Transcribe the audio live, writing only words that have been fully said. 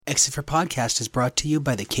Exit for Podcast is brought to you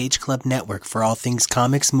by the Cage Club Network. For all things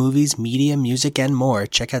comics, movies, media, music, and more,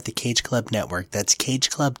 check out the Cage Club Network. That's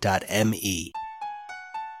cageclub.me.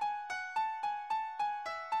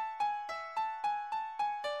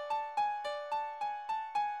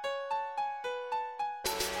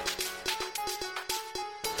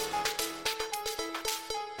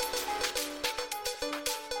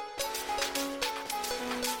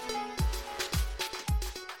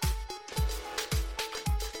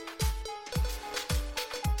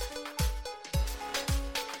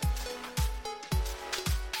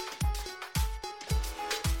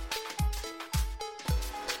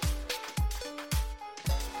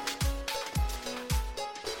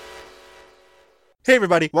 Hey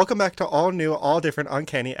everybody, welcome back to all new, all different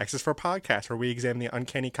Uncanny X's for Podcast, where we examine the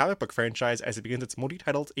Uncanny comic book franchise as it begins its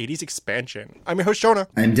multi-titled 80s expansion. I'm your host, Jonah.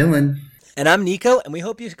 I'm Dylan. And I'm Nico, and we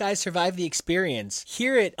hope you guys survive the experience.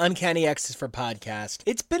 Here at Uncanny X's for Podcast,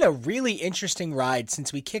 it's been a really interesting ride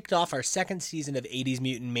since we kicked off our second season of 80s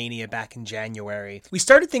Mutant Mania back in January. We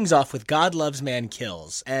started things off with God Loves, Man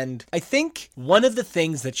Kills, and I think one of the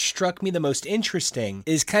things that struck me the most interesting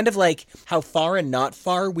is kind of like how far and not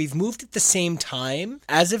far we've moved at the same time.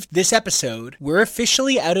 As of this episode, we're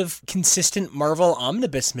officially out of consistent Marvel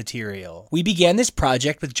Omnibus material. We began this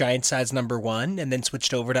project with Giant Size number 1, and then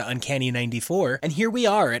switched over to Uncanny 94, and here we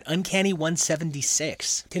are at Uncanny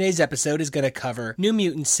 176. Today's episode is going to cover New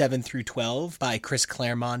Mutants 7 through 12 by Chris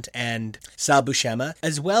Claremont and Sal Buscema,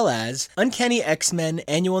 as well as Uncanny X-Men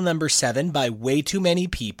Annual number 7 by Way Too Many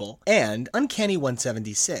People, and Uncanny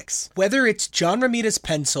 176. Whether it's John Romita's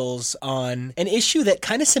pencils on an issue that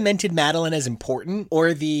kind of cemented Madeline as important,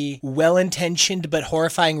 or the well-intentioned but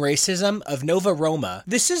horrifying racism of Nova Roma,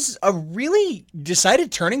 this is a really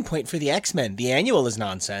decided turning point for the X-Men. The Annual is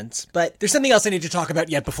nonsense, but there's something else I need to talk about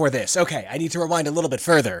yet before this. Okay, I need to rewind a little bit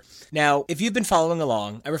further. Now, if you've been following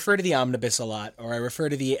along, I refer to the Omnibus a lot, or I refer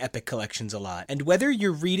to the Epic Collections a lot. And whether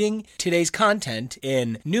you're reading today's content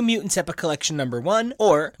in New Mutants Epic Collection number 1,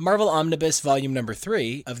 or Marvel Omnibus Volume number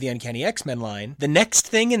 3 of the Uncanny X-Men line, the next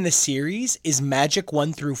thing in the series is Magic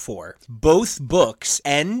 1 through 4. Both books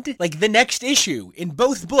end, like the next issue in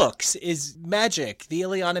both books is Magic, the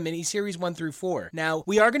Ileana miniseries 1 through 4. Now,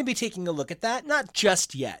 we are going to be taking a look at that, not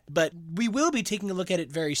just yet, but we will be taking a look at it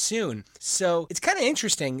very soon. So it's kind of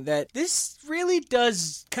interesting that this really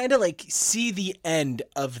does kind of like see the end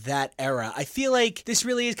of that era. I feel like this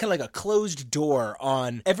really is kind of like a closed door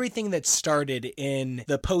on everything that started in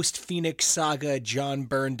the post-Phoenix Saga John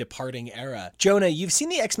Byrne departing era. Jonah, you've seen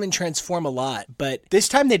the X-Men transform a lot, but this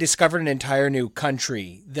time they discovered an entire new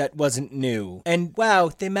country that wasn't new. And wow,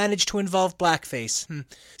 they managed to involve blackface.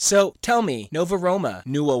 So tell me, Nova Roma,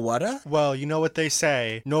 Nuawada? Well, you know what they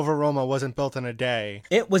say, Nova Roma wasn't built in a day.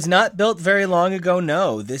 It was not built very long ago,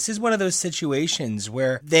 no. This is one of those situations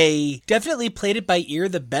where they definitely played it by ear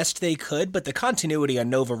the best they could, but the continuity on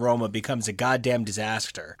Nova Roma becomes a goddamn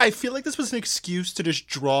disaster. I feel like this was an excuse to just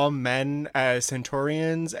draw men as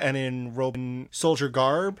Centaurians and in Roman soldier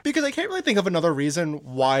garb, because I can't really think of another reason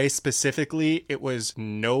why specifically it was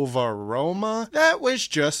Nova Roma. That was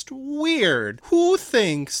just weird. Who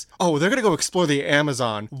thinks, oh, they're gonna go explore the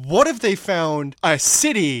Amazon? What if they found a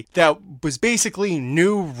city that was basically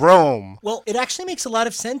New Rome? Well, it actually makes a lot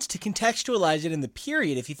of sense to contextualize it in the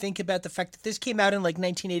period if you think about the fact that this came out in like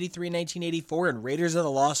 1983, 1984, and Raiders of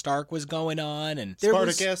the Lost Ark was going on, and there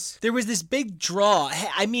was this big draw.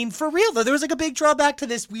 I mean, for real though, there was like a big drawback to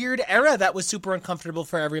this weird era that was super uncomfortable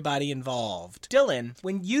for everybody involved. Dylan,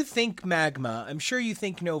 when you think Magma, I'm sure you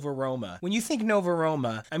think Nova Roma. When you think Nova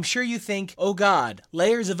Roma, I'm sure you think, oh god,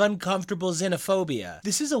 layers of uncomfortable xenophobia.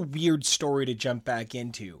 This is a weird story to jump back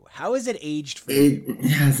into. How has it aged for you? It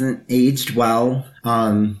hasn't aged well.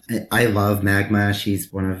 I love Magma.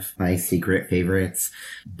 She's one of my secret favorites,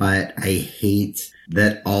 but I hate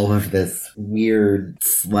that all of this weird,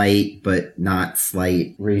 slight, but not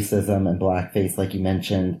slight racism and blackface, like you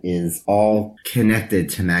mentioned, is all connected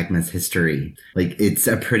to Magma's history. Like, it's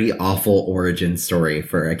a pretty awful origin story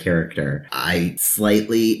for a character. I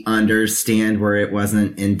slightly understand where it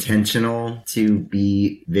wasn't intentional to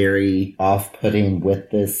be very off-putting with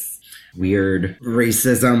this weird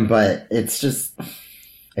racism, but it's just...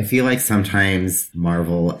 I feel like sometimes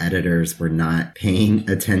Marvel editors were not paying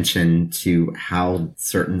attention to how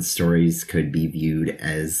certain stories could be viewed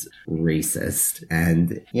as racist.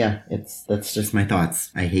 And yeah, that's just my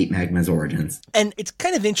thoughts. I hate Magma's origins. And it's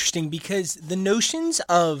kind of interesting because the notions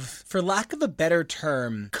of, for lack of a better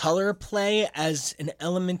term, color play as an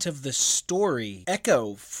element of the story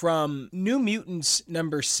echo from New Mutants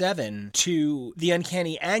number 7 to the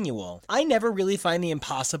Uncanny Annual. I never really find the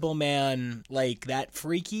Impossible Man like that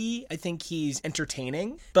freaky freaky. I think he's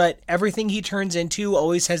entertaining, but everything he turns into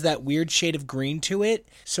always has that weird shade of green to it.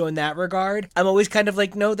 So in that regard, I'm always kind of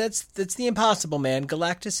like, no, that's the Impossible Man.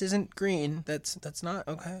 Galactus isn't green. That's not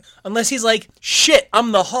okay. Unless he's like, shit,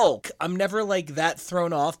 I'm the Hulk. I'm never like that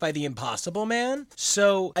thrown off by the Impossible Man.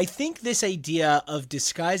 So I think this idea of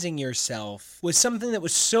disguising yourself was something that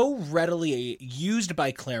was so readily used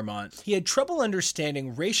by Claremont. He had trouble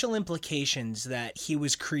understanding racial implications that he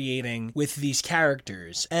was creating with these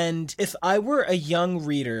characters. And if I were a young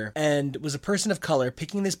reader and was a person of color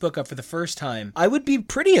picking this book up for the first time, I would be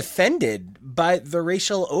pretty offended by the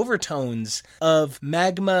racial overtones of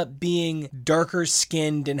Magma being darker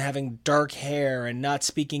skinned and having dark hair and not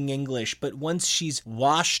speaking English. But once she's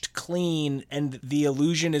washed clean and the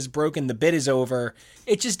illusion is broken, the bit is over,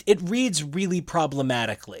 it reads really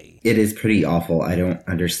problematically. It is pretty awful. I don't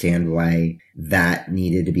understand why that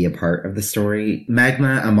needed to be a part of the story.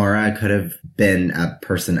 Magma Amara could have been a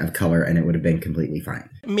person of color and it would have been completely fine.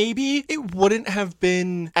 Maybe it wouldn't have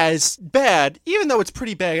been as bad, even though it's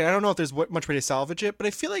pretty bad. I don't know if there's much way to salvage it, but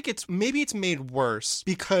I feel like it's made worse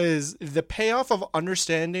because the payoff of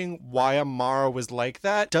understanding why Amara was like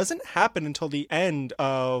that doesn't happen until the end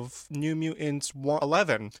of New Mutants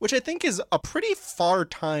 11, which I think is a pretty far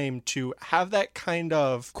time to have that kind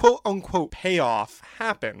of quote-unquote payoff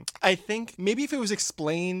happen. I think maybe if it was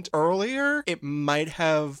explained earlier, it might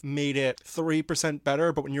have made it 3%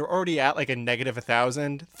 better, but when you're already at like a negative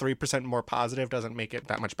 1,000, 3% more positive doesn't make it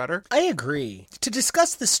that much better. I agree. To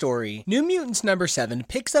discuss the story, New Mutants number 7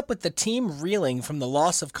 picks up with the team reeling from the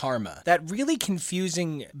loss of Karma. That really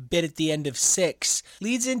confusing bit at the end of 6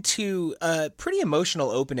 leads into a pretty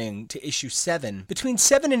emotional opening to issue 7. Between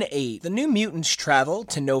 7 and 8, the New Mutants travel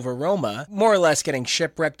to Nova Roma, more or less getting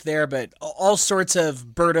shipwrecked there, but all sorts of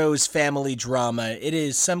Birdo's family drama. It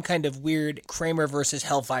is some kind of weird Kramer versus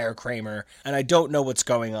Hellfire Kramer, and I don't know what's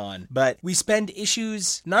going on. But we spend issues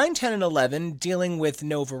 9, 10, and 11 dealing with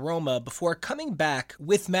Nova Roma before coming back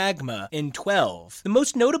with Magma in 12. The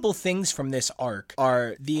most notable things from this arc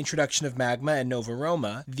are the introduction of Magma and Nova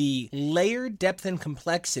Roma, the layered depth and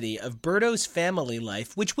complexity of Birdo's family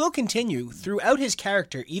life, which will continue throughout his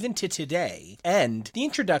character even to today, and the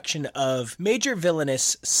introduction of Major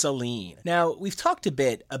Villainess Selene. Now, we've talked a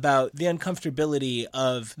bit about the uncomfortability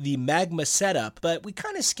of the Magma setup, but we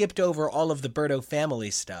kind of skipped over all of the Birdo family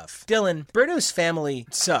stuff. Dylan, Birdo's family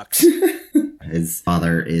sucks. His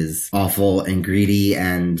father is awful and greedy,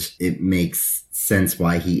 and it makes sense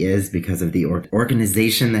why he is because of the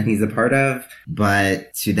organization that he's a part of.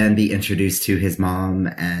 But to then be introduced to his mom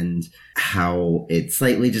and how it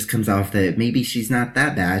slightly just comes off that maybe she's not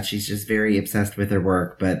that bad. She's just very obsessed with her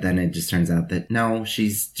work. But then it just turns out that no,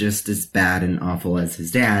 she's just as bad and awful as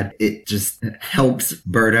his dad. It just helps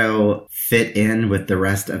Birdo fit in with the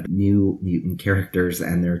rest of New Mutant characters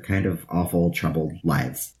and their kind of awful, troubled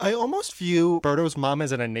lives. I almost view Birdo's mom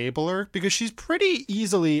as an enabler because she's pretty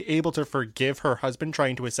easily able to forgive her husband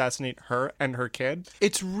trying to assassinate her and her kid.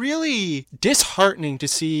 It's really disheartening to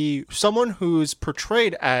see someone who's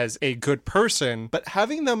portrayed as a good person, but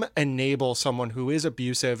having them enable someone who is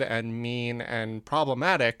abusive and mean and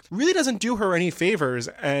problematic really doesn't do her any favors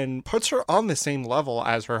and puts her on the same level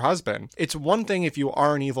as her husband. It's one thing if you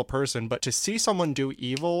are an evil person, but to see someone do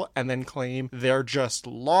evil and then claim they're just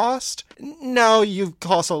lost, no, you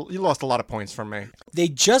lost a lot of points from me. They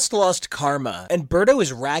just lost Karma, and Birdo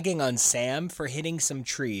is ragging on Sam for hitting some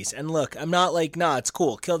trees. And look, I'm not like, nah, it's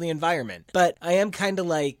cool, kill the environment. But I am kind of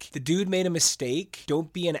like, the dude made a mistake.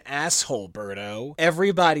 Don't be an asshole, Birdo.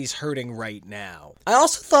 Everybody's hurting right now. I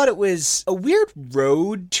also thought it was a weird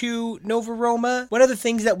road to Nova Roma. One of the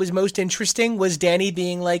things that was most interesting was Danny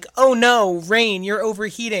being like, oh no, Rain, you're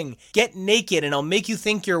overheating. Get naked and I'll make you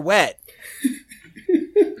think you're wet.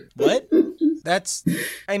 What?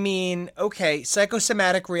 Okay,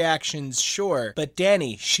 psychosomatic reactions, sure. But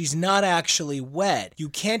Danny, she's not actually wet. You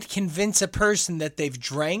can't convince a person that they've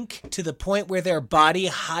drank to the point where their body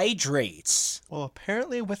hydrates. Well,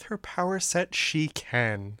 apparently with her power set, she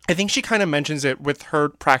can. I think she kind of mentions it with her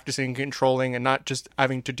practicing controlling and not just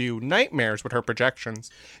having to do nightmares with her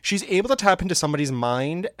projections. She's able to tap into somebody's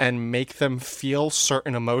mind and make them feel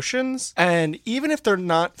certain emotions. And even if they're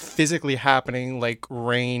not physically happening, like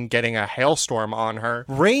Rain Rain getting a hailstorm on her,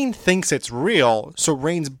 Rain thinks it's real, so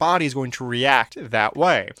Rain's body is going to react that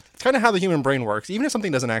way. It's kind of how the human brain works. Even if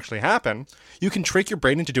something doesn't actually happen, you can trick your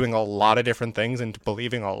brain into doing a lot of different things and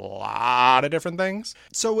believing a lot of different things.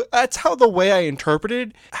 So that's how the way I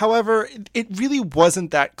interpreted. However, it really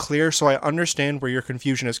wasn't that clear, so I understand where your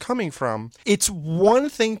confusion is coming from. It's one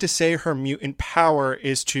thing to say her mutant power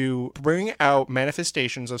is to bring out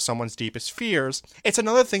manifestations of someone's deepest fears. It's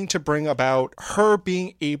another thing to bring about her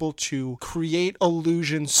being able to create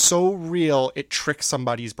illusions so real it tricks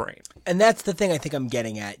somebody's brain. And that's the thing I think I'm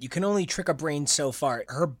getting at. You can only trick a brain so far.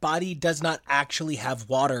 Her body does not actually have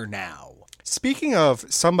water now. Speaking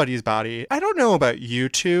of somebody's body, I don't know about you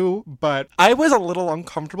two, but I was a little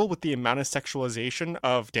uncomfortable with the amount of sexualization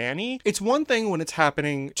of Danny. It's one thing when it's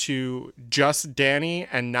happening to just Danny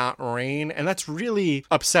and not Rain, and that's really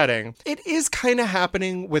upsetting. It is kind of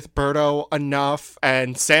happening with Berto enough,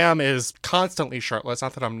 and Sam is constantly shirtless.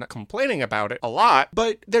 Not that I'm not complaining about it a lot,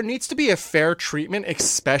 but there needs to be a fair treatment,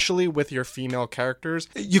 especially with your female characters.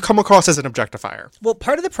 You come across as an objectifier. Well,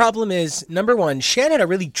 part of the problem is, number one, Shan had a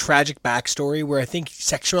really tragic backstory where I think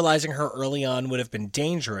sexualizing her early on would have been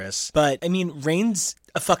dangerous. But, I mean, Rain's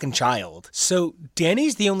a fucking child. So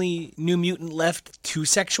Danny's the only New Mutant left to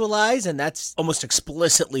sexualize, and that's almost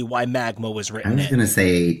explicitly why Magma was written I was going to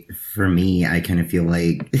say, for me, I kind of feel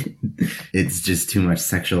like it's just too much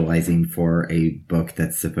sexualizing for a book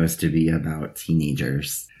that's supposed to be about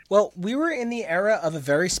teenagers. Well, we were in the era of a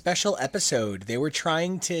very special episode. They were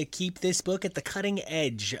trying to keep this book at the cutting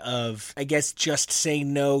edge of, I guess, just say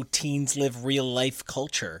no, teens live real life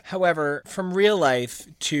culture. However, from real life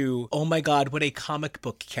to, oh my god, what a comic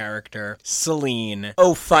book character, Selene.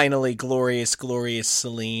 Oh, finally, glorious, glorious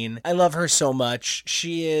Selene. I love her so much.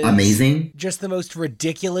 She is amazing. Just the most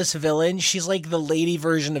ridiculous villain. She's like the lady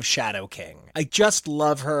version of Shadow King. I just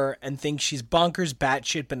love her and think she's bonkers,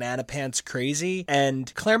 batshit, banana pants crazy.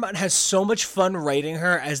 And Claremont has so much fun writing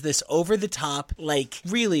her as this over-the-top, like,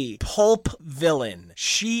 really pulp villain.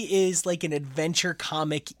 She is like an adventure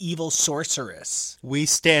comic evil sorceress. We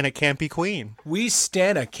stan a campy queen. We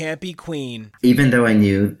stan a campy queen. Even though I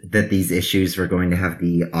knew that these issues were going to have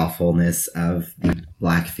the awfulness of the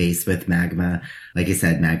blackface with Magma, like I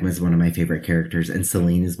said, Magma is one of my favorite characters, and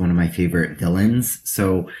Selene is one of my favorite villains.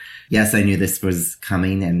 So yes, I knew this was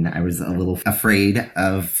coming, and I was a little afraid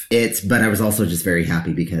of it, but I was also just very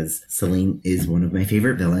happy because Selene is one of my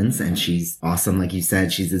favorite villains, and she's awesome. Like you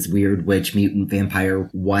said, she's this weird witch, mutant, vampire,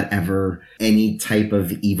 whatever, any type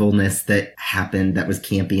of evilness that happened that was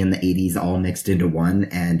campy in the 80s all mixed into one,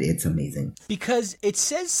 and it's amazing. Because it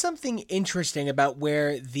says something interesting about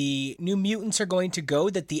where the New Mutants are going to go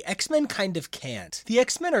that the X-Men kind of can't. The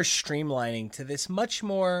X-Men are streamlining to this much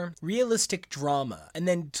more realistic drama, and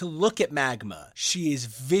then to look at Magma, she is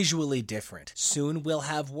visually different. Soon we'll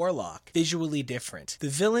have Warlock, visually different. The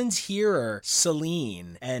villains here are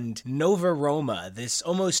Selene and Nova Roma, this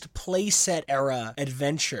almost playset era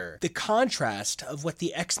adventure. The contrast of what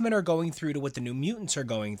the X-Men are going through to what the New Mutants are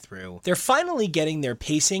going through. They're finally getting their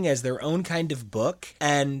pacing as their own kind of book,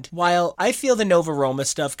 and while I feel the Nova Roma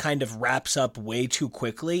stuff kind of wraps up way too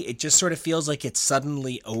quickly, it just sort of feels like it's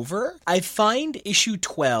suddenly over, I find issue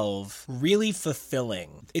 12 really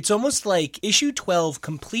fulfilling. It's almost like issue 12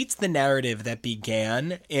 completes the narrative that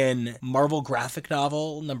began in Marvel graphic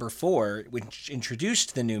novel number 4, which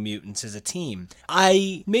introduced the New Mutants as a team.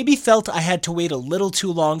 I maybe felt I had to wait a little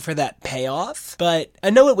too long for that payoff, but I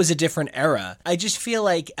know it was a different era. I just feel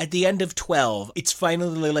like at the end of 12, it's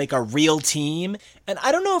finally like a real team, and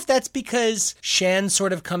I don't know if that's because Shan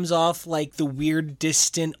sort of comes off like the weird,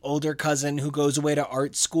 distant older cousin who goes away to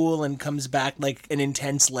art school and comes back like an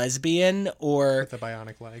intense lesbian, or With a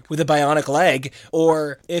bionic leg. With a bionic leg,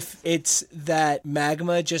 or if it's that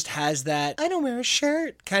Magma just has that I don't wear a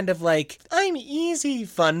shirt kind of like I'm easy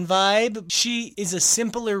fun vibe. She is a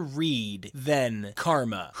simpler read than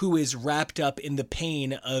Karma, who is wrapped up in the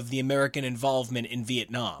pain of the American involvement in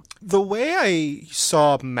Vietnam. The way I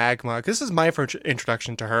saw Magma, because this is my first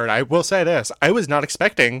introduction to her, and I will say this, I was not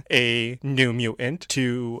expecting a New Mutant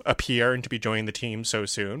to appear and to be joining the team so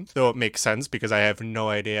soon, though it makes sense because I have no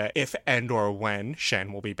idea if and or when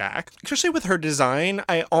Shen will be back. Especially with her design,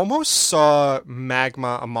 I almost saw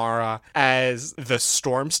Magma Amara as the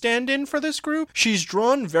Storm stand-in for this group. She's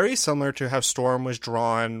drawn very similar to how Storm was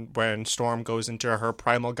drawn when Storm goes into her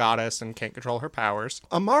primal goddess and can't control her powers.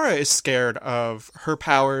 Amara is scared of her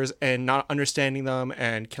powers and not understanding them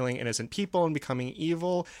and killing innocent people and becoming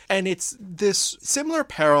evil. And it's this similar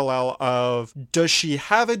parallel of, does she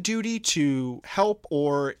have a duty to help,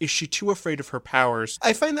 or is she too afraid of her powers?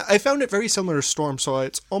 I found it very similar to Storm, so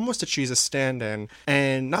it's almost that she's a stand-in.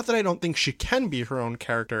 And not that I don't think she can be her own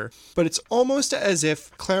character, but it's almost as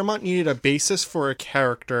if Claremont needed a basis for a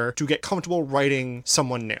character to get comfortable writing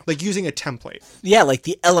someone new, like using a template. Yeah, like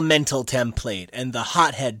the Elemental template and the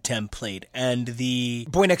Hothead template and the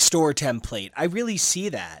Boy Next Door template. I really see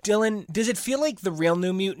that. Dylan, does it feel like the real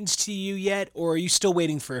New Mutants to you yet, or are you still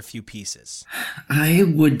waiting for a few pieces? I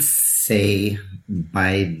would say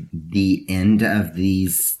by the end of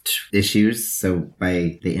these issues, so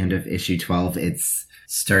by the end of issue 12, it's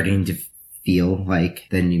starting to feel like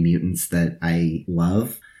the New Mutants that I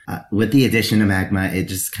love. With the addition of Magma, it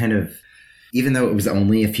just kind of, even though it was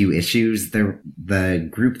only a few issues, the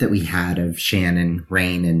group that we had of Shannon,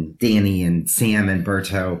 Rain, and Danny, and Sam, and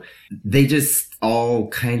Berto, they just all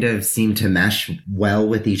kind of seem to mesh well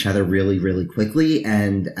with each other really, really quickly.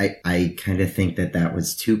 And I kind of think that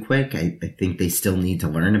was too quick. I think they still need to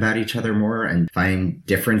learn about each other more and find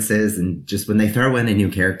differences. And just when they throw in a new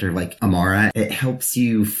character like Amara, it helps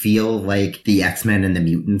you feel like the X-Men and the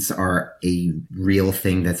mutants are a real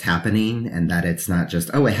thing that's happening, and that it's not just,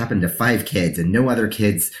 oh, it happened to 5 kids and no other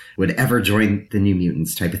kids would ever join the New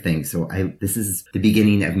Mutants type of thing. So this is the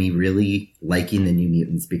beginning of me really liking the New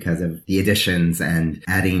Mutants because of the additions and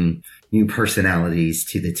adding new personalities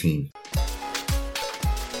to the team.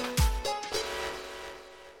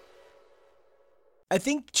 I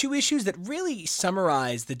think 2 issues that really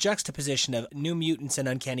summarize the juxtaposition of New Mutants and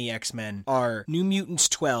Uncanny X-Men are New Mutants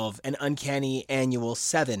 12 and Uncanny Annual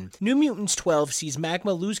 7. New Mutants 12 sees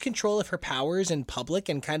Magma lose control of her powers in public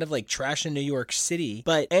and kind of like trash in New York City,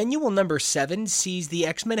 but Annual number 7 sees the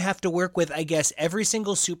X-Men have to work with, I guess, every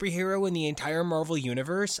single superhero in the entire Marvel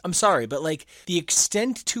Universe. I'm sorry, but like the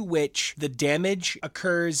extent to which the damage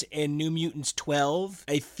occurs in New Mutants 12,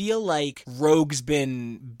 I feel like Rogue's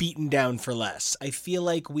been beaten down for less. I feel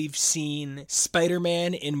like we've seen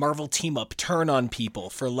Spider-Man in Marvel Team Up turn on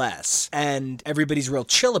people for less, and everybody's real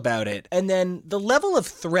chill about it. And then the level of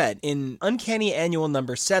threat in Uncanny Annual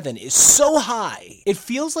number 7 is so high, it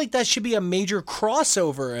feels like that should be a major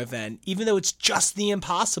crossover event, even though it's just the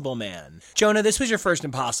Impossible Man. Jonah, this was your first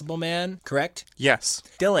Impossible Man, correct? Yes.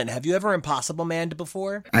 Dylan, have you ever Impossible Manned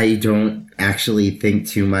before? I don't actually think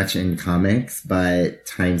too much in comics, but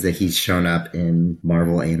times that he's shown up in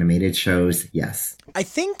Marvel animated shows, yes. I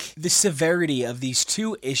think the severity of these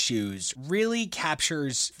 2 issues really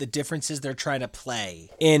captures the differences they're trying to play.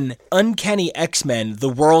 In Uncanny X-Men, the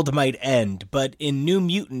world might end, but in New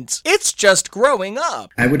Mutants, it's just growing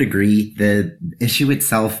up. I would agree. The issue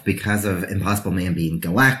itself, because of Impossible Man being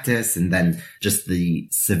Galactus, and then just the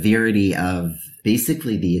severity of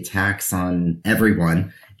basically the attacks on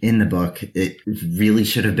everyone in the book, it really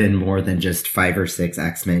should have been more than just 5 or 6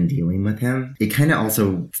 X-Men dealing with him. It kind of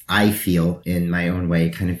also, I feel, in my own way,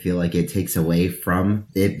 kind of feel like it takes away from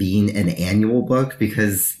it being an annual book,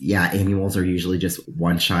 because, yeah, annuals are usually just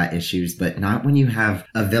one-shot issues, but not when you have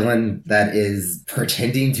a villain that is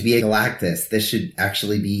pretending to be a Galactus. This should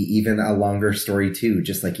actually be even a longer story, too,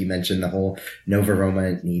 just like you mentioned, the whole Nova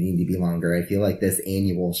Roma needing to be longer. I feel like this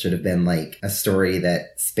annual should have been like a story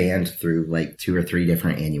that spanned through like 2 or 3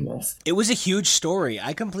 different annuals. It was a huge story.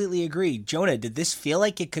 I completely agree. Jonah, did this feel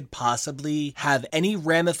like it could possibly have any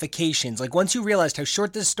ramifications? Like, once you realized how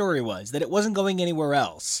short this story was, that it wasn't going anywhere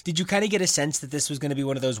else, did you kind of get a sense that this was going to be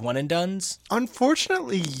one of those one-and-dones?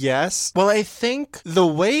 Unfortunately, yes. Well, I think the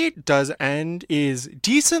way it does end is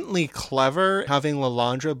decently clever, having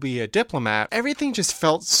Lilandra be a diplomat. Everything just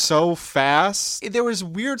felt so fast. There was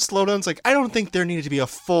weird slowdowns. Like, I don't think there needed to be a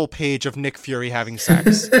full page of Nick Fury having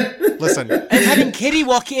sex. Listen. And having Kitty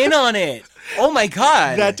walk in on it. Oh my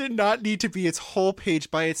god. That did not need to be its whole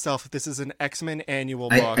page by itself. This is an X-Men annual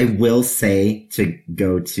book. I will say, to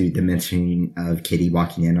go to the mentioning of Kitty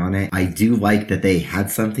walking in on it, I do like that they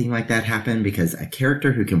had something like that happen, because a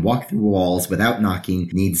character who can walk through walls without knocking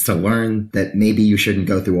needs to learn that maybe you shouldn't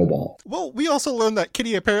go through a wall. Well, we also learned that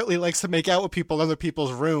Kitty apparently likes to make out with people in other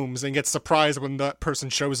people's rooms and gets surprised when that person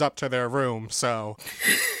shows up to their room, so...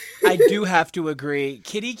 I do have to agree.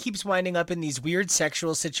 Kitty keeps winding up in these weird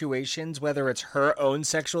sexual situations, whether it's her own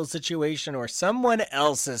sexual situation or someone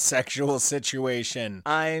else's sexual situation.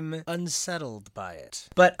 I'm unsettled by it.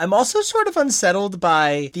 But I'm also sort of unsettled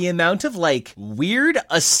by the amount of, like, weird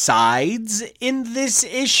asides in this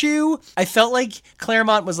issue. I felt like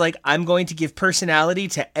Claremont was like, I'm going to give personality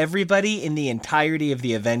to everybody in the entirety of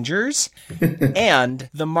the Avengers and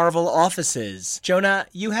the Marvel offices. Jonah,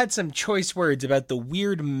 you had some choice words about the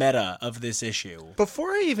weird meta of this issue.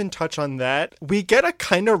 Before I even touch on that, we get a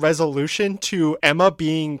kind of resolution to Emma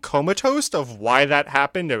being comatose of why that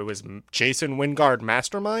happened. It was Jason Wingard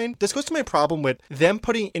mastermind. This goes to my problem with them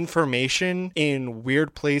putting information in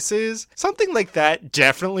weird places. Something like that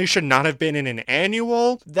definitely should not have been in an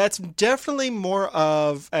annual. That's definitely more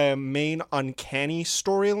of a main uncanny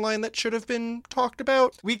storyline that should have been talked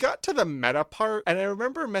about. We got to the meta part, and I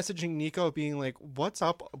remember messaging Nico being like, what's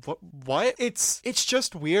up? What? It's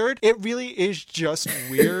just weird. It really is just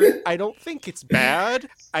weird. I don't think it's bad.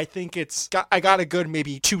 I think I got a good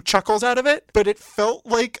maybe 2 chuckles out of it, but it felt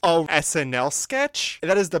like a SNL sketch.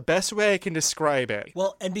 That is the best way I can describe it.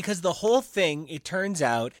 Well, and because the whole thing, it turns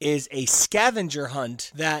out, is a scavenger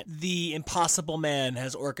hunt that the Impossible Man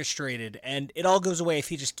has orchestrated, and it all goes away if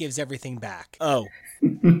he just gives everything back. Oh.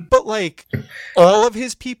 But, like, all of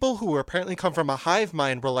his people who apparently come from a hive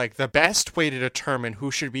mind were like, the best way to determine who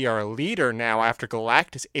should be our leader now after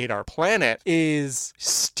Galactus ate our planet is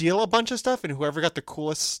steal a bunch of stuff, and whoever got the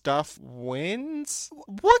coolest stuff wins?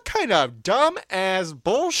 What kind of dumb-ass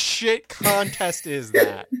bullshit contest is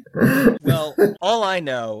that? Well, all I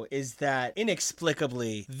know is that,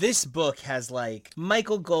 inexplicably, this book has, like,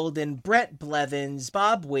 Michael Golden, Brett Blevins,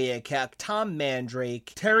 Bob Wiyakek, Tom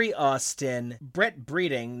Mandrake, Terry Austin, Brett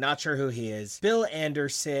Breeding, not sure who he is, Bill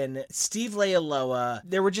Anderson, Steve Leialoha.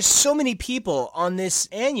 There were just so many people on this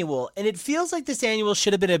annual, and it feels like this annual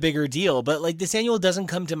should have been a bigger deal, but, like, this annual doesn't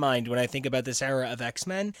come to mind when I think about this era of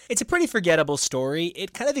X-Men. It's a pretty forgettable story.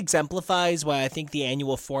 It kind of exemplifies why I think the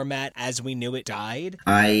annual format as we knew it died.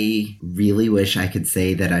 I really wish I could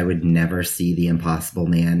say that I would never see the Impossible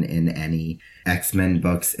Man in any X-Men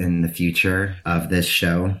books in the future of this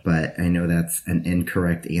show, but I know that's an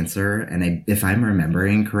incorrect answer. And if I'm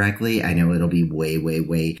remembering correctly, I know it'll be way, way,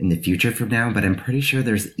 way in the future from now, but I'm pretty sure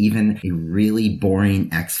there's even a really boring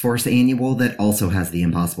X-Force annual that also has the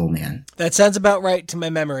Impossible Man. That sounds about right to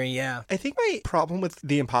my memory, yeah. I think my problem with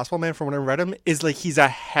the Impossible Man from when I read him is, like, he's a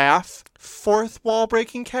half fourth wall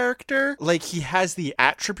breaking character. Like, he has the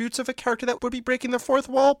attributes of a character that would be breaking the fourth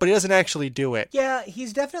wall, but he doesn't actually do it. Yeah,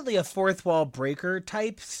 he's definitely a fourth wall breaker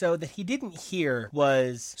type, so that he didn't hear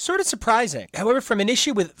was sort of surprising. However, from an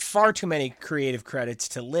issue with far too many creative credits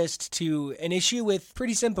to list to an issue with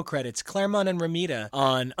pretty simple credits, Claremont and Romita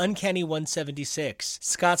on Uncanny 176,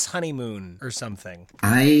 Scott's Honeymoon or something.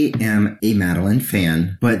 I am a Madeline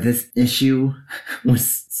fan, but this issue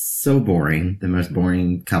was so boring. The most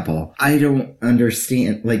boring couple. I don't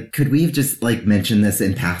understand. Like, could we have just, like, mentioned this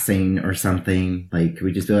in passing or something? Like, could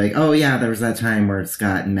we just be like, oh yeah, there was that time where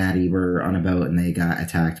Scott and Maddie were on a boat and they got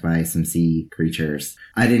attacked by some sea creatures.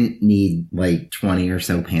 I didn't need, like, 20 or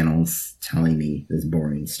so panels telling me this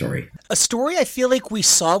boring story. A story I feel like we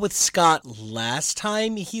saw with Scott last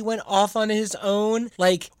time he went off on his own.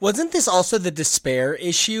 Like, wasn't this also the Despair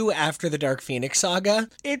issue after the Dark Phoenix saga?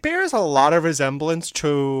 It bears a lot of resemblance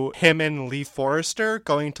to him and Lee Forrester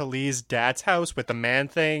going to Lee's dad's house with the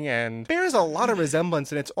Man-Thing, and bears a lot of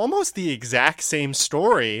resemblance, and it's almost the exact same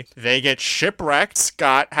story. They get shipwrecked.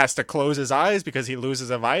 Scott has to close his eyes because he loses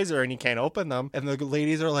a visor and he can't open them, and the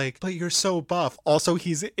ladies are like, but you're so buff. Also,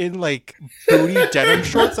 he's in, like, booty denim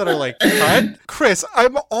shorts that are like cut. Chris,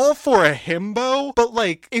 I'm all for a himbo, but,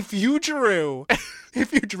 like, if you drew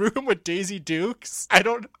him with Daisy Dukes, I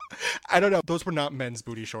don't know. Those were not men's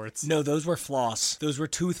booty shorts. No, those were floss. Those were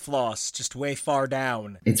tooth floss, just way far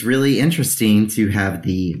down. It's really interesting to have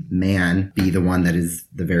the man be the one that is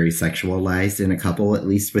the very sexualized in a couple, at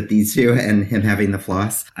least with these two, and him having the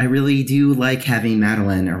floss. I really do like having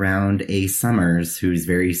Madeline around a Summers who's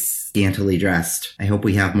very scantily dressed. I hope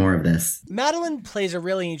we have more of this. Madeline plays a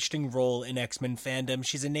really interesting role in X-Men fandom.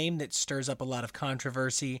 She's a name that stirs up a lot of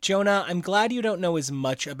controversy. Jonah, I'm glad you don't know as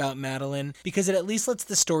much about Madeline, because it at least lets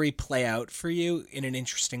the story play out for you in an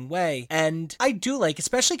interesting way. And I do like,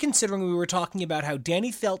 especially considering we were talking about how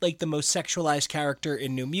Danny felt like the most sexualized character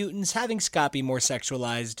in New Mutants, having Scott be more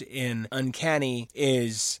sexualized in Uncanny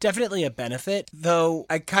is definitely a benefit. Though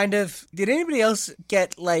did anybody else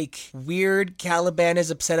get, like, weird Caliban is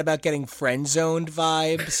upset about getting friend-zoned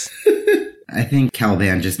vibes? I think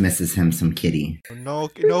Caliban just misses him some kitty. No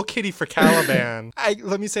kitty for Caliban.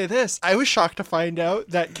 Let me say this. I was shocked to find out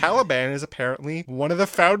that Caliban is apparently one of the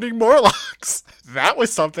founding Morlocks. That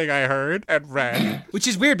was something I heard and read. Which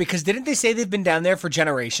is weird because didn't they say they've been down there for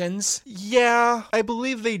generations? Yeah, I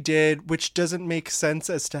believe they did, which doesn't make sense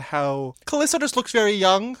as to how Callisto just looks very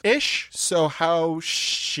young-ish, so how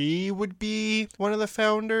she would be one of the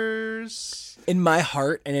founders. In my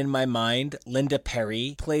heart and in my mind, Linda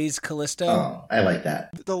Perry plays Callisto. Oh, I like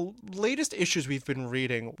that. The latest issues we've been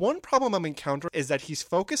reading, one problem I'm encountering is that he's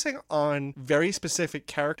focusing on very specific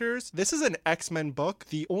characters. This is an X-Men book.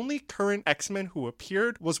 The only current X-Men who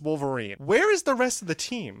appeared was Wolverine. Where is the rest of the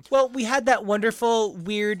team? Well, we had that wonderful,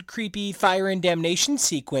 weird, creepy Fire and Damnation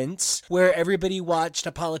sequence where everybody watched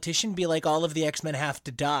a politician be like, all of the X-Men have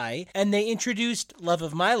to die, and they introduced, love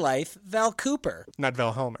of my life, Val Cooper. Not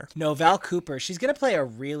Val Homer. No, Val Cooper. She's going to play a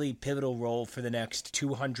really pivotal role for the next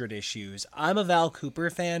 200 issues. I'm a Val Cooper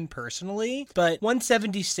fan personally, but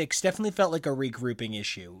 176 definitely felt like a regrouping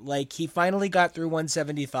issue. Like, he finally got through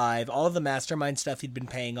 175, all of the Mastermind stuff he'd been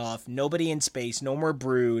paying off, nobody in space, no more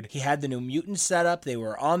Brood. He had the New Mutants set up, they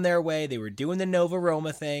were on their way, they were doing the Nova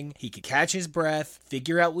Roma thing. He could catch his breath,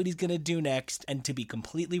 figure out what he's going to do next, and to be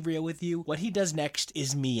completely real with you, what he does next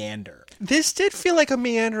is meander. This did feel like a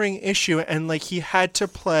meandering issue, and like he had to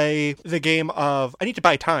play the game of, I need to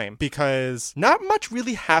buy time, because not much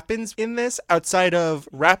really happens in this outside of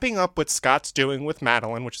wrapping up what Scott's doing with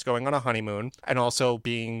Madeline, which is going on a honeymoon, and also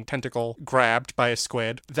being tentacle grabbed by a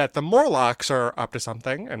squid, that the Morlocks are up to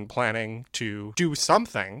something and planning to do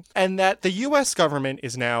something, and that the US government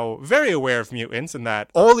is now very aware of mutants, and that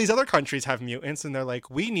all these other countries have mutants, and they're like,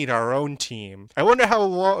 we need our own team. I wonder how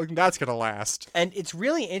long that's gonna last. And it's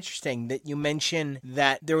really interesting that you mention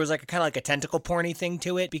that there was like a kind of like a tentacle porny thing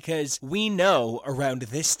to it, because we know around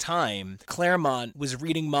this time Claremont was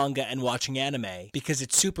reading manga and watching anime because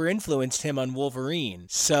it super influenced him on Wolverine.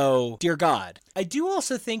 So, dear God. I do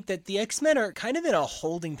also think that the X-Men are kind of in a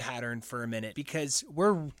holding pattern for a minute because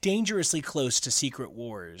we're dangerously close to Secret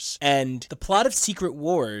Wars. And the plot of Secret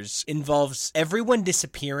Wars involves everyone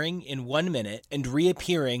disappearing in 1 minute and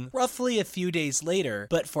reappearing roughly a few days later,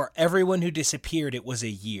 but for everyone who disappeared, it was a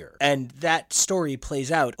year. And that story plays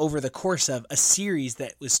out over the course of a series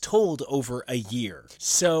that was told over a year.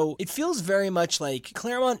 So it feels very much like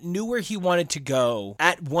Claremont knew where he wanted to go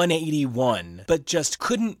at 181, but just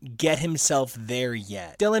couldn't get himself there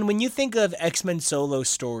yet. Dylan, when you think of X-Men solo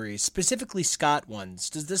stories, specifically Scott ones,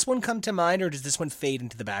 does this one come to mind or does this one fade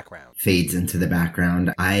into the background? Fades into the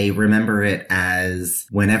background. I remember it as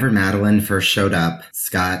whenever Madeline first showed up,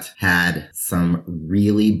 Scott had some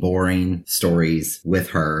really boring stories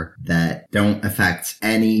with her that don't affect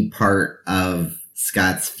any part of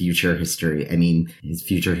Scott's future history. I mean, his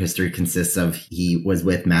future history consists of he was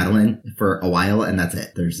with Madeline for a while and that's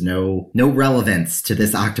it. There's no relevance to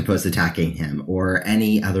this octopus attacking him or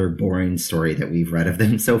any other boring story that we've read of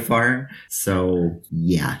them so far. So,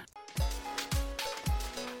 yeah.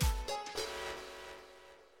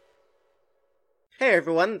 Hey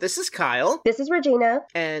everyone, this is Kyle. This is Regina.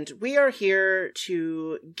 And we are here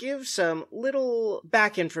to give some little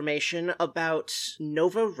back information about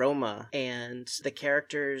Nova Roma and the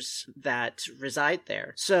characters that reside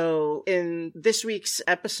there. So, in this week's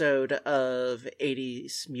episode of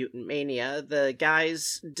 80s Mutant Mania, the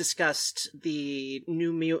guys discussed the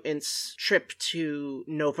New Mutants' trip to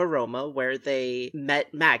Nova Roma, where they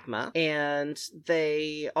met Magma, and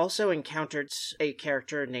they also encountered a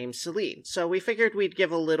character named Selene. So we figured we'd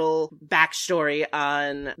give a little backstory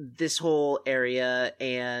on this whole area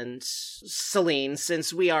and Selene,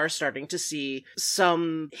 since we are starting to see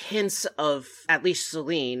some hints of at least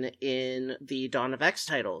Selene in the Dawn of X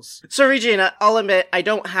titles. So Regina, I'll admit I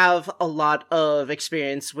don't have a lot of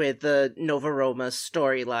experience with the Nova Roma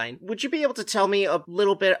storyline. Would you be able to tell me a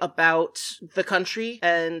little bit about the country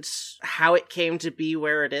and how it came to be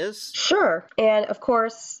where it is? Sure. And of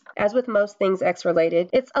course, as with most things X-related,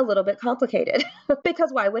 it's a little bit complicated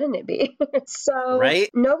because why wouldn't it be? So right?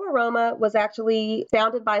 Nova Roma was actually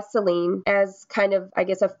founded by Selene as kind of, I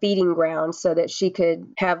guess, a feeding ground so that she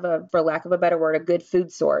could have, for lack of a better word, a good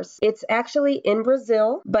food source. It's actually in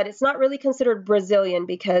Brazil, but it's not really considered Brazilian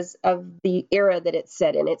because of the era that it's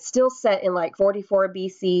set in. It's still set in like 44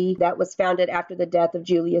 BC. That was founded after the death of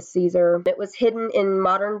Julius Caesar. It was hidden in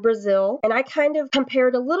modern Brazil. And I kind of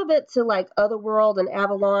compared a little bit to like Otherworld and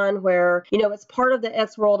Avalon, where, you know, it's part of the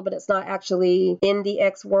X world, but it's not actually in the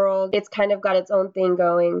X world. It's kind of got its own thing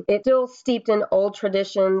going. It's still steeped in old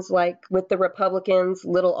traditions, like with the Republicans,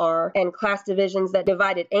 little r, and class divisions that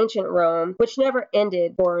divided ancient Rome, which never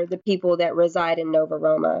ended for the people that reside in Nova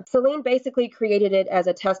Roma. Selene basically created it as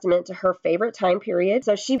a testament to her favorite time period.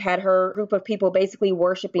 So she had her group of people basically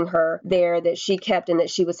worshiping her there that she kept and that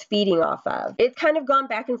she was feeding off of. It's kind of gone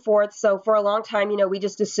back and forth. So for a long time, we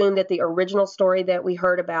just assumed that the original story that we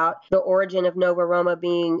heard about, the origin of Nova Roma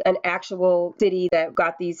being an actual city that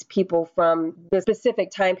got these people from the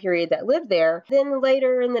specific time period that lived there. Then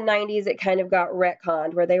later in the 90s, it kind of got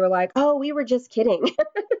retconned where they were like, oh, we were just kidding.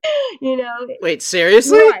 Wait,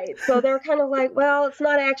 seriously? Right. So they're kind of like, well, it's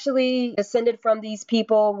not actually descended from these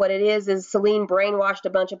people. What it is Selene brainwashed a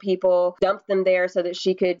bunch of people, dumped them there so that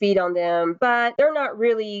she could feed on them. But they're not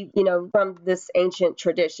really, from this ancient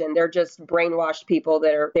tradition. They're just brainwashed people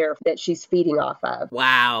that are there that she's feeding off of.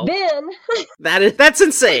 Wow. Then that's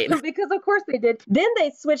insane. Because of course they did. Then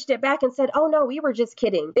they switched it back and said, oh no, we were just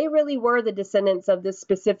kidding. They really were the descendants of this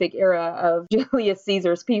specific era of Julius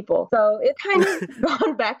Caesar's people. So it kind of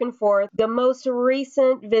gone back and forth. The most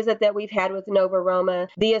recent visit that we've had with Nova Roma,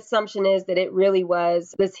 the assumption is that it really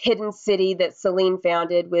was this hidden city that Selene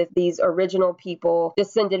founded with these original people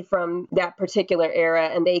descended from that particular era,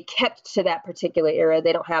 and they kept to that particular era.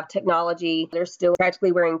 They don't have technology. They're still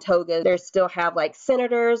practically wearing togas. They still have like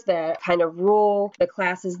senators that kind of rule the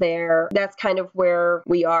classes there. That's kind of where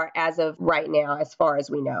we are as of right now, as far as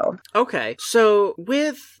we know. Okay, so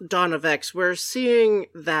with Dawn of X, we're seeing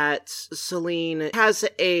that Selene has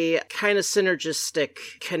a kind of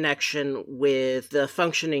synergistic connection with the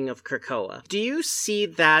functioning of Krakoa. Do you see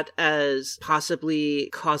that as possibly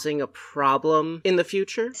causing a problem in the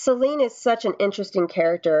future? Selene is such an interesting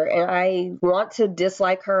character, and I want to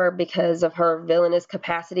dislike her because of her villainous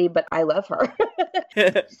capacity, but I love her.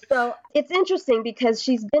 So it's interesting because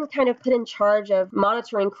she's been kind of put in charge of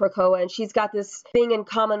monitoring Krakoa, and she's got this thing in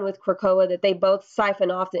common with Krakoa that they both siphon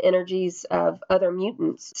off the energies of other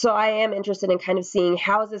mutants. So I am interested in kind of seeing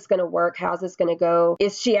how is this going to work? How is this going to go?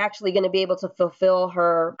 Is she actually going to be able to fulfill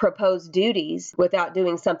her proposed duties without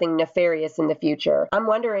doing something nefarious in the future? I'm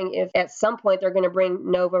wondering if at some point they're going to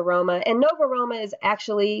bring Nova Roma. And Nova Roma is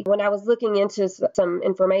actually, when I was looking into some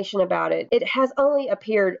information about it, it has only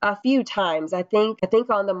appeared a few times. I think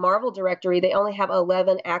on the Marvel directory, they only have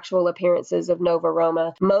 11 actual appearances of Nova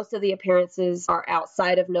Roma. Most of the appearances are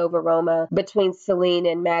outside of Nova Roma between Selene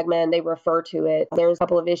and Magma, and they refer to it. There's a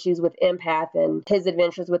couple of issues with Empath and his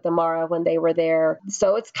adventures with Amara when they were there.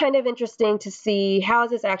 So it's kind of interesting to see how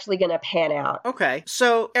is this actually going to pan out. Okay,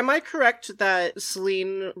 so am I correct that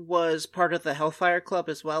Selene was part of the Hellfire Club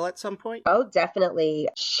as well at some point? Oh, definitely.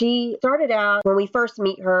 She started out when we first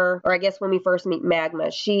meet her, or I guess when we first meet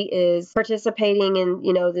Magma, she is participating in,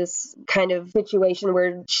 this kind of situation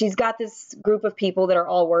where she's got this group of people that are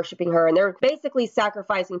all worshiping her, and they're basically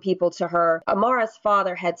sacrificing people to her. Amara's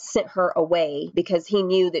father had sent her away because he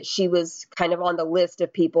knew that she was kind of on the list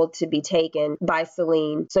of people to be taken by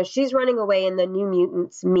Selene. So she's running away, and the New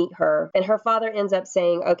Mutants meet her, and her father ends up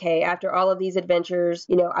saying, okay, after all of these adventures,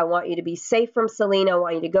 I want you to be safe from Selene. I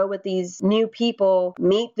want you to go with these new people,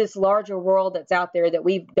 meet this larger world that's out there that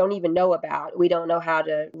we don't even know about. We don't know how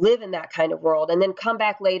to live in that kind of world, and then come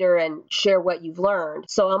back later and share what you've learned.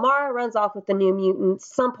 So Amara runs off with the New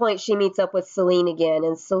Mutants. At some point she meets up with Selene again,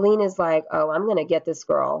 and Selene is like, oh, I'm going to get this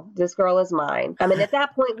girl. This girl is mine. I mean, at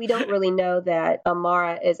that point, we don't really know that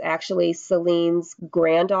Amara is actually Selene's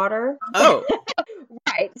granddaughter. Oh.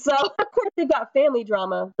 Right. So, of course, they've got family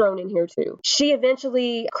drama thrown in here, too. She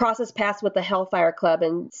eventually crosses paths with the Hellfire Club,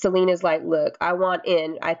 and Selene is like, look, I want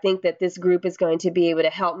in. I think that this group is going to be able to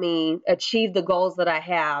help me achieve the goals that I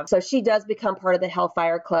have. So she does become part of the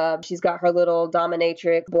Hellfire Club. She's got her little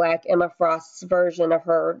dominatrix, Black Emma Frost's version of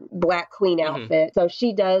her Black Queen outfit. So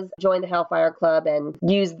she does join the Hellfire Club and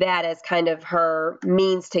use that as kind of her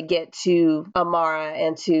means to get to Amara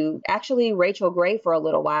and to actually Rachel Gray for a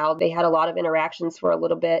little while. They had a lot of interactions for a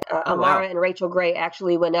little bit. Amara and Rachel Gray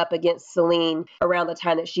actually went up against Selene around the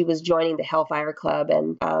time that she was joining the Hellfire Club.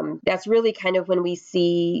 And that's really kind of when we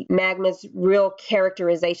see Magma's real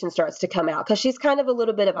characterization starts to come out, because she's kind of a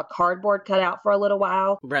little bit of a cardboard cutout for a little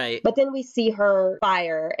while. Right. But then we see her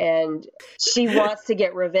fire, and she wants to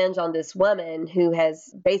get revenge on this woman who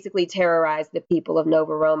has basically terrorized the people of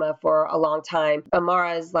Nova Roma for a long time.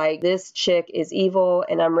 Amara is like, this chick is evil,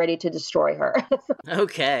 and I'm ready to destroy her.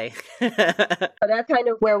 Okay. That's kind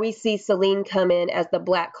of where we see Selene come in as the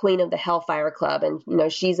Black Queen of the Hellfire Club. And,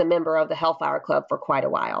 she's a member of the Hellfire Club for quite a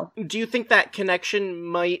while. Do you think that connection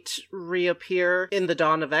might reappear in the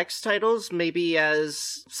Dawn of X titles? Maybe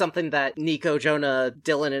as something that Nico, Jonah,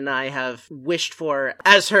 Dylan, and I have wished for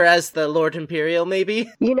as the Lord Imperial,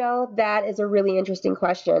 maybe? That is a really interesting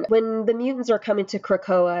question. When the mutants are coming to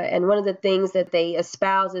Krakoa, and one of the things that they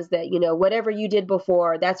espouse is that, whatever you did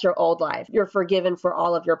before, that's your old life. You're forgiven for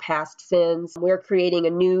all of your past sins. We're creating a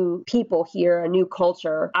new people here, a new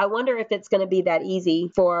culture. I wonder if it's going to be that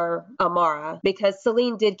easy for Amara, because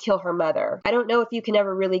Selene did kill her mother. I don't know if you can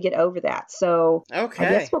ever really get over that. So okay.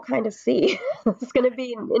 I guess we'll kind of see. It's going to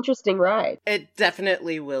be an interesting ride. It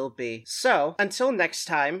definitely will be. So until next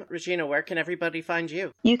time, Regina, where can everybody find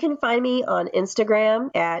you? You can find me on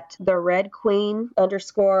Instagram at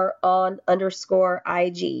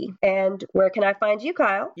theredqueen_on_IG. And where can I find you,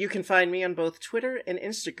 Kyle? You can find me on both Twitter and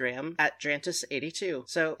Instagram at Drantis82.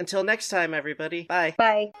 So until next time, everybody. Bye.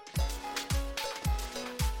 Bye.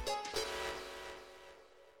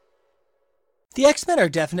 The X-Men are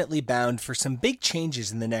definitely bound for some big changes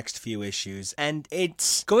in the next few issues, and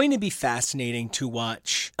it's going to be fascinating to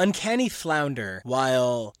watch Uncanny flounder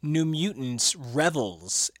while New Mutants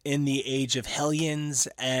revels in the age of Hellions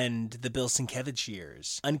and the Bill Sienkiewicz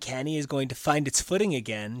years. Uncanny is going to find its footing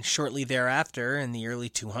again shortly thereafter in the early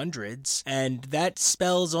 200s, and that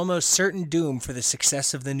spells almost certain doom for the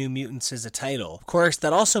success of the New Mutants as a title. Of course,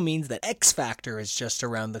 that also means that X-Factor is just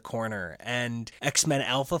around the corner, and X-Men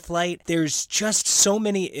Alpha Flight, there's just so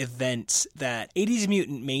many events that 80s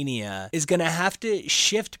Mutant Mania is going to have to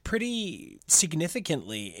shift pretty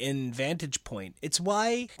significantly in vantage point. It's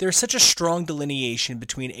why there's such a strong delineation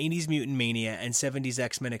between 80s Mutant Mania and 70s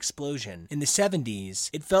X-Men Explosion. In the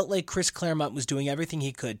 70s, it felt like Chris Claremont was doing everything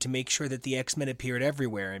he could to make sure that the X-Men appeared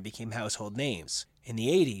everywhere and became household names. In the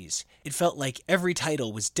 80s, it felt like every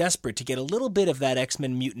title was desperate to get a little bit of that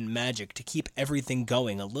X-Men mutant magic to keep everything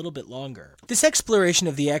going a little bit longer. This exploration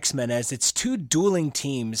of the X-Men as its two dueling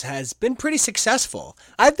teams has been pretty successful.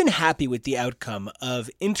 I've been happy with the outcome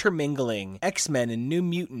of intermingling X-Men and New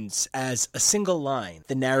Mutants as a single line.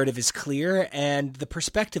 The narrative is clear, and the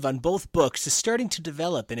perspective on both books is starting to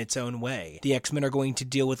develop in its own way. The X-Men are going to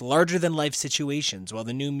deal with larger-than-life situations, while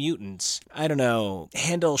the New Mutants,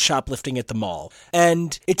 handle shoplifting at the mall.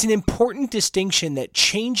 And it's an important distinction that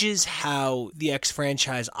changes how the X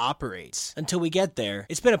franchise operates. Until we get there,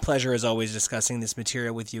 it's been a pleasure as always discussing this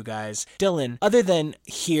material with you guys. Dylan, other than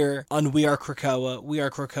here on We Are Krakoa,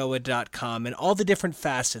 wearekrakoa.com, and all the different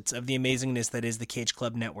facets of the amazingness that is the Cage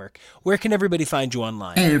Club Network, where can everybody find you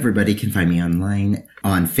online? Everybody can find me online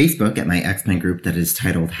on Facebook at my X-Men group that is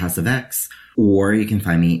titled House of X. Or you can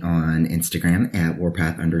find me on Instagram at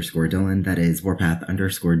Warpath_Dylan. That is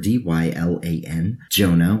Warpath_DYLAN.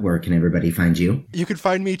 Jonah, where can everybody find you? You can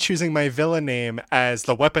find me choosing my villain name as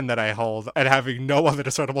the weapon that I hold and having no other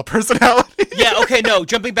discernible personality. Yeah, okay, no,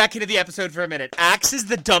 jumping back into the episode for a minute. Axe is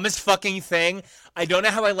the dumbest fucking thing. I don't know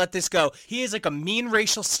how I let this go. He is like a mean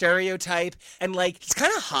racial stereotype, and he's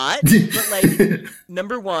kind of hot, but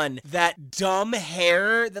number one, that dumb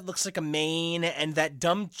hair that looks like a mane, and that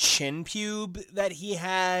dumb chin pube that he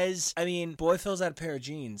has. I mean, boy fills out a pair of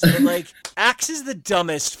jeans. But Axe is the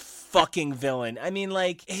dumbest fucking villain. I mean,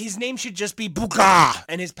 his name should just be Buka,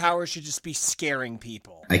 and his power should just be scaring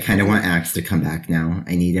people. I kind of want Axe to come back now.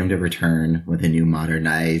 I need him to return with a new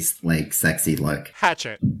modernized, sexy look.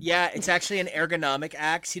 Hatchet. Yeah, it's actually an ergonomic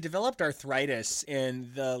axe. He developed arthritis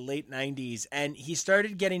in the late 90s, and he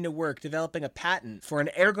started getting to work developing a patent for an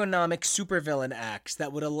ergonomic supervillain axe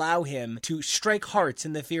that would allow him to strike hearts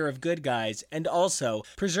in the fear of good guys, and also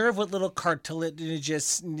preserve what little cartilage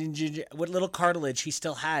he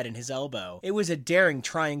still had in his elbow. It was a daring,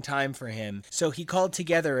 trying time for him, so he called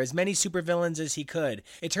together as many supervillains as he could.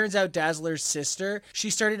 It turns out Dazzler's sister,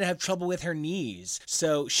 she started to have trouble with her knees,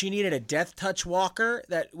 so she needed a death touch walker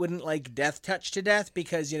that wouldn't death touch to death,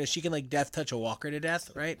 because she can death touch a walker to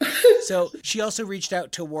death, right? So she also reached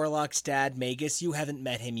out to Warlock's dad, Magus. You haven't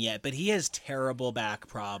met him yet, but he has terrible back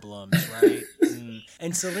problems, right?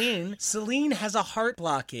 And Selene has a heart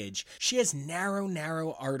blockage. She has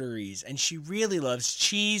narrow arteries, and she really loves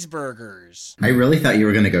cheeseburgers. I really thought you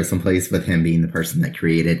were going to go someplace with him being the person that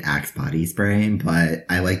created Axe body spray, but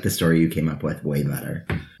I like the story you came up with way better.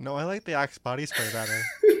 No, I like the Axe body spray better.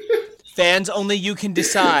 Fans, only you can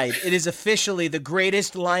decide. It is officially the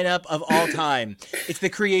greatest lineup of all time. It's the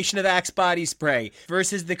creation of Axe body spray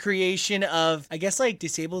versus the creation of,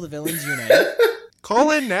 Disable the Villains Unite.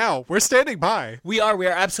 Call in now. We're standing by. We are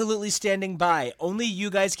absolutely standing by. Only you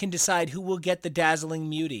guys can decide who will get the dazzling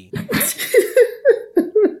mutie.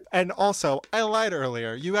 And also, I lied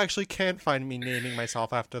earlier. You actually can't find me naming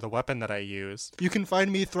myself after the weapon that I use. You can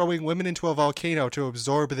find me throwing women into a volcano to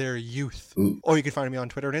absorb their youth. Ooh. Or you can find me on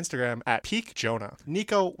Twitter and Instagram at PeakJonah.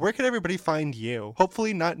 Nico, where can everybody find you?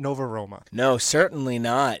 Hopefully not Nova Roma. No, certainly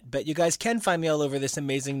not. But you guys can find me all over this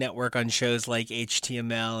amazing network on shows like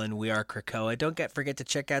HTML and We Are Krakoa. Don't forget to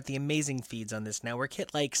check out the amazing feeds on this network.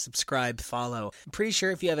 Hit like, subscribe, follow. I'm pretty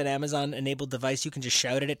sure if you have an Amazon-enabled device, you can just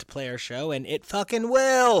shout at it to play our show, and it fucking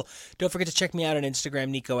will! Don't forget to check me out on Instagram,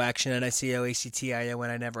 Nico Action, NICOACTIO, when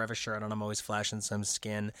I never have a shirt on. I'm always flashing some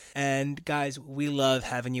skin. And guys, we love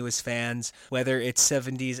having you as fans, whether it's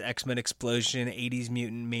 70s X-Men Explosion, 80s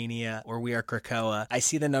Mutant Mania, or We Are Krakoa. I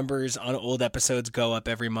see the numbers on old episodes go up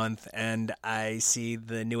every month, and I see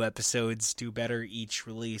the new episodes do better each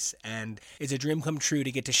release, and it's a dream come true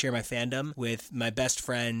to get to share my fandom with my best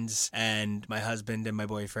friends and my husband and my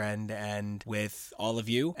boyfriend and with all of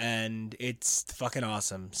you, and it's fucking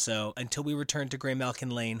awesome. So until we return to Grey Malkin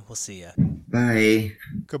Lane, we'll see ya. Bye.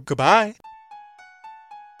 Goodbye.